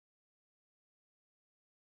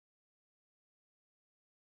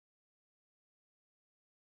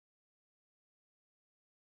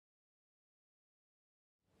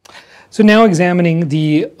So now examining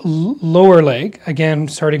the lower leg, again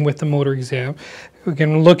starting with the motor exam.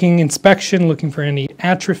 Again, inspection, looking for any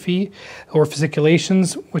atrophy or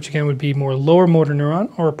fasciculations, which again would be more lower motor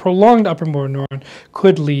neuron, or a prolonged upper motor neuron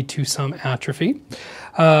could lead to some atrophy.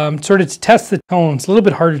 Sort of to test the tone, it's a little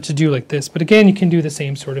bit harder to do like this, but again, you can do the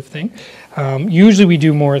same sort of thing. Usually we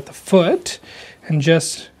do more at the foot, and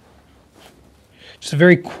just a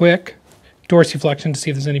very quick dorsiflexion to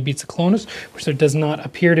see if there's any beats of clonus, which there does not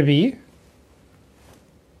appear to be.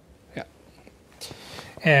 Yeah.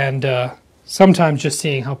 And sometimes just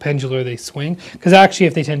seeing how pendular they swing, because actually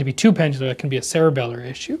if they tend to be too pendular, that can be a cerebellar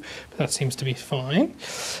issue, but that seems to be fine.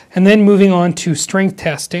 And then moving on to strength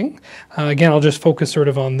testing. Again, I'll just focus sort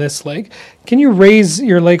of on this leg. Can you raise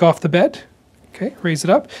your leg off the bed? Okay, raise it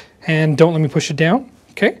up, and don't let me push it down.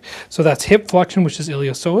 Okay, so that's hip flexion, which is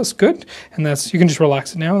iliopsoas, good. And that's, you can just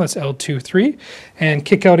relax it now, that's L2, 3. And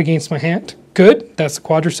kick out against my hand, good. That's the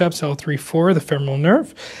quadriceps, L3, 4, the femoral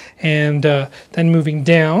nerve. And then moving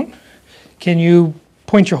down, can you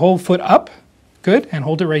point your whole foot up? Good, and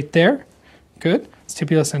hold it right there. Good.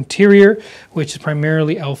 Stipulus anterior, which is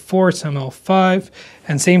primarily L4, some L5.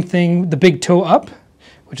 And same thing, the big toe up,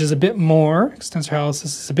 which is a bit more. Extensor hallucis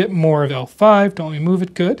is a bit more of L5. Don't let me move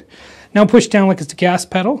it, good. Now push down like it's a gas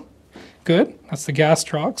pedal. Good. That's the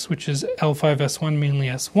gastrocs, which is L5, S1, mainly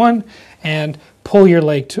S1. And pull your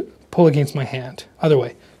leg to pull against my hand. Other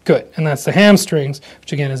way. Good. And that's the hamstrings,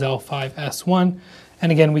 which again is L5, S1.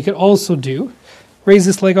 And again, we could also do, raise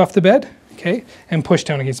this leg off the bed, okay, and push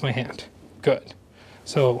down against my hand. Good.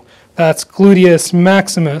 So that's gluteus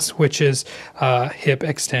maximus, which is hip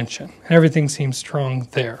extension. And everything seems strong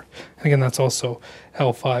there. And again, that's also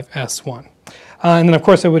L5, S1. And then, of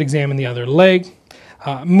course, I would examine the other leg.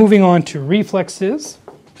 Moving on to reflexes.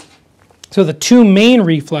 So the two main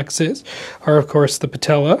reflexes are, of course, the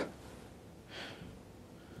patella.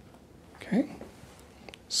 Okay.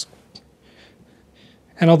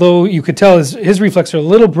 And although you could tell his reflexes are a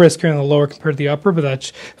little brisker in the lower compared to the upper, but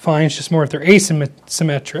that's fine. It's just more if they're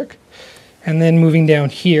asymmetric. And then moving down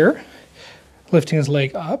here, lifting his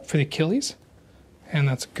leg up for the Achilles. And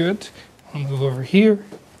that's good. I'll move over here.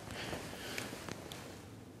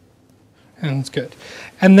 And it's good.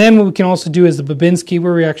 And then what we can also do is the Babinski,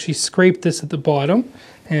 where we actually scrape this at the bottom.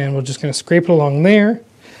 And we're just going to scrape it along there.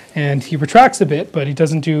 And he retracts a bit, but he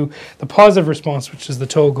doesn't do the positive response, which is the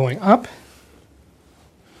toe going up.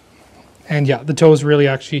 And yeah, the toes really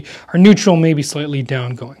actually are neutral, maybe slightly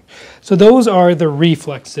down going. So those are the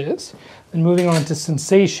reflexes. And moving on to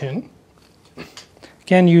sensation.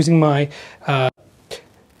 Again, using my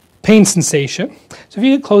pain sensation. So if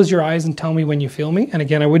you could close your eyes and tell me when you feel me. And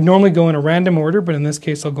again, I would normally go in a random order, but in this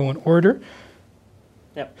case, I'll go in order.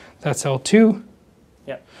 Yep. That's L2.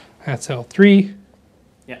 Yep. That's L3.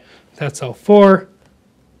 Yep. That's L4.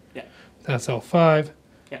 Yep. That's L5.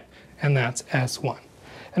 Yep. And that's S1.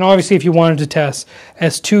 And obviously, if you wanted to test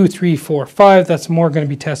S2, 3, 4, 5, that's more going to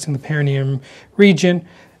be testing the perineum region,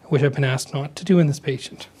 which I've been asked not to do in this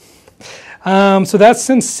patient. So that's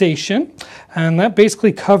sensation, and that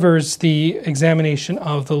basically covers the examination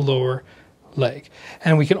of the lower leg.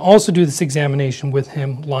 And we can also do this examination with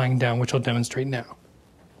him lying down, which I'll demonstrate now.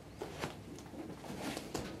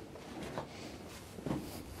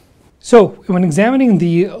 So when examining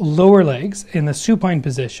the lower legs in the supine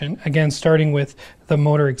position, again starting with the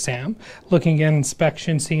motor exam, looking again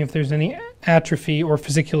inspection, seeing if there's any atrophy or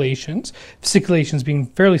fasciculations. Fasciculations being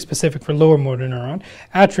fairly specific for lower motor neuron.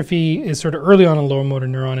 Atrophy is sort of early on in lower motor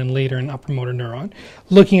neuron and later in upper motor neuron.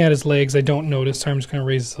 Looking at his legs, I don't notice, so I'm just going to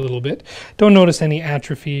raise this a little bit. Don't notice any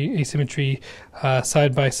atrophy, asymmetry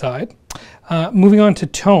side by side. Moving on to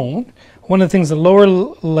tone. One of the things the lower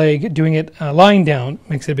leg, doing it lying down,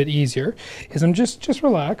 makes it a bit easier, is I'm just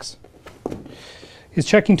relax. Is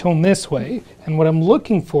checking tone this way, and what I'm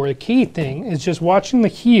looking for, the key thing, is just watching the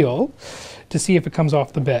heel to see if it comes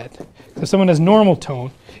off the bed. If someone has normal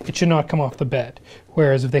tone, it should not come off the bed.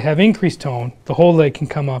 Whereas if they have increased tone, the whole leg can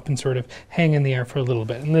come up and sort of hang in the air for a little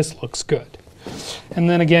bit, and this looks good. And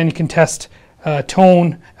then again, you can test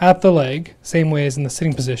tone at the leg, same way as in the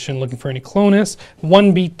sitting position, looking for any clonus.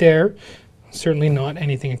 One beat there, certainly not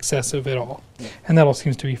anything excessive at all. And that all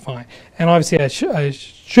seems to be fine. And obviously I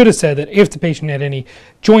should have said that if the patient had any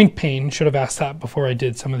joint pain, should have asked that before I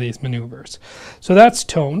did some of these maneuvers. So that's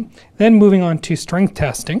tone. Then moving on to strength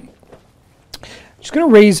testing. Just going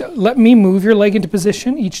to raise, let me move your leg into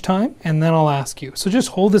position each time, and then I'll ask you. So just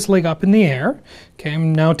hold this leg up in the air. Okay,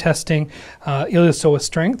 I'm now testing iliopsoas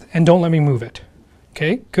strength, and don't let me move it.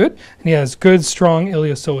 Okay, good. And he has good, strong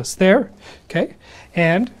iliopsoas there. Okay,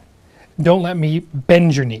 and don't let me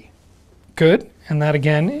bend your knee. Good. And that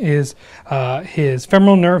again is his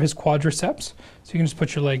femoral nerve, his quadriceps. So you can just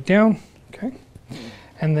put your leg down, okay?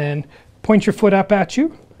 And then point your foot up at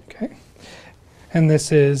you, okay? And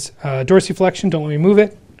this is dorsiflexion, don't let me move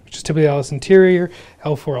it, which is typically L anterior,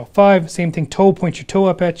 L4, L5. Same thing, toe, point your toe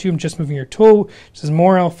up at you. I'm just moving your toe. This is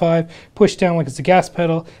more L5. Push down like it's a gas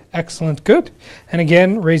pedal. Excellent, good. And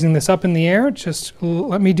again, raising this up in the air, just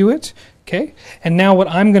let me do it, okay? And now what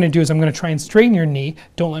I'm going to do is I'm going to try and straighten your knee.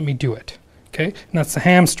 Don't let me do it, okay? And that's the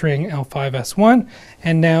hamstring, L5, S1.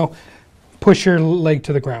 And now push your leg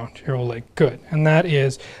to the ground, your whole leg. Good. And that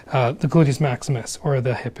is the gluteus maximus, or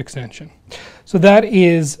the hip extension. So that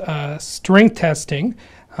is strength testing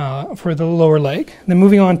for the lower leg. Then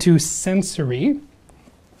moving on to sensory.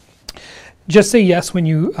 Just say yes when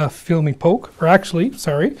you feel me poke. Or actually,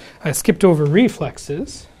 sorry, I skipped over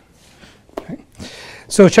reflexes. Okay.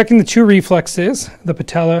 So checking the two reflexes, the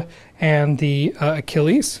patella and the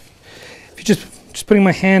Achilles. If you just putting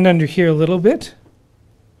my hand under here a little bit,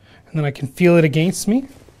 and then I can feel it against me.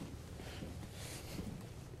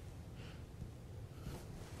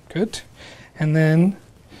 Good. And then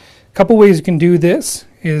a couple ways you can do this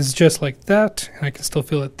is just like that, and I can still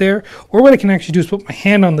feel it there. Or what I can actually do is put my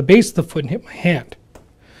hand on the base of the foot and hit my hand,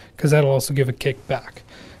 because that'll also give a kick back.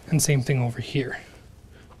 And same thing over here.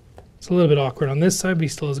 It's a little bit awkward on this side, but he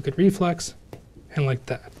still has a good reflex, and like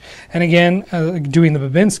that. And again, doing the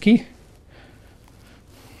Babinski,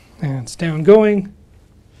 and it's down going,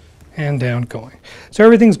 and down going. So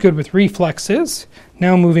everything's good with reflexes.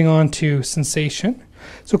 Now moving on to sensation.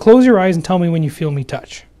 So close your eyes and tell me when you feel me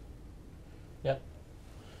touch. Yep.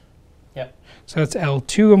 Yep. So that's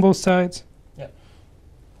L2 on both sides. Yep.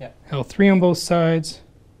 Yep. L3 on both sides.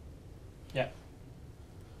 Yep.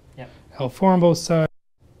 Yep. L4 on both sides.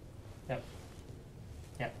 Yep.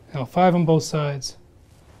 Yep. L5 on both sides.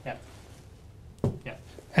 Yep. Yep.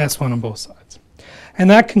 S1 on both sides. And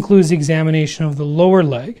that concludes the examination of the lower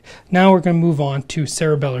leg. Now we're going to move on to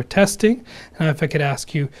cerebellar testing. And if I could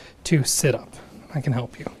ask you to sit up, I can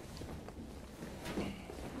help you.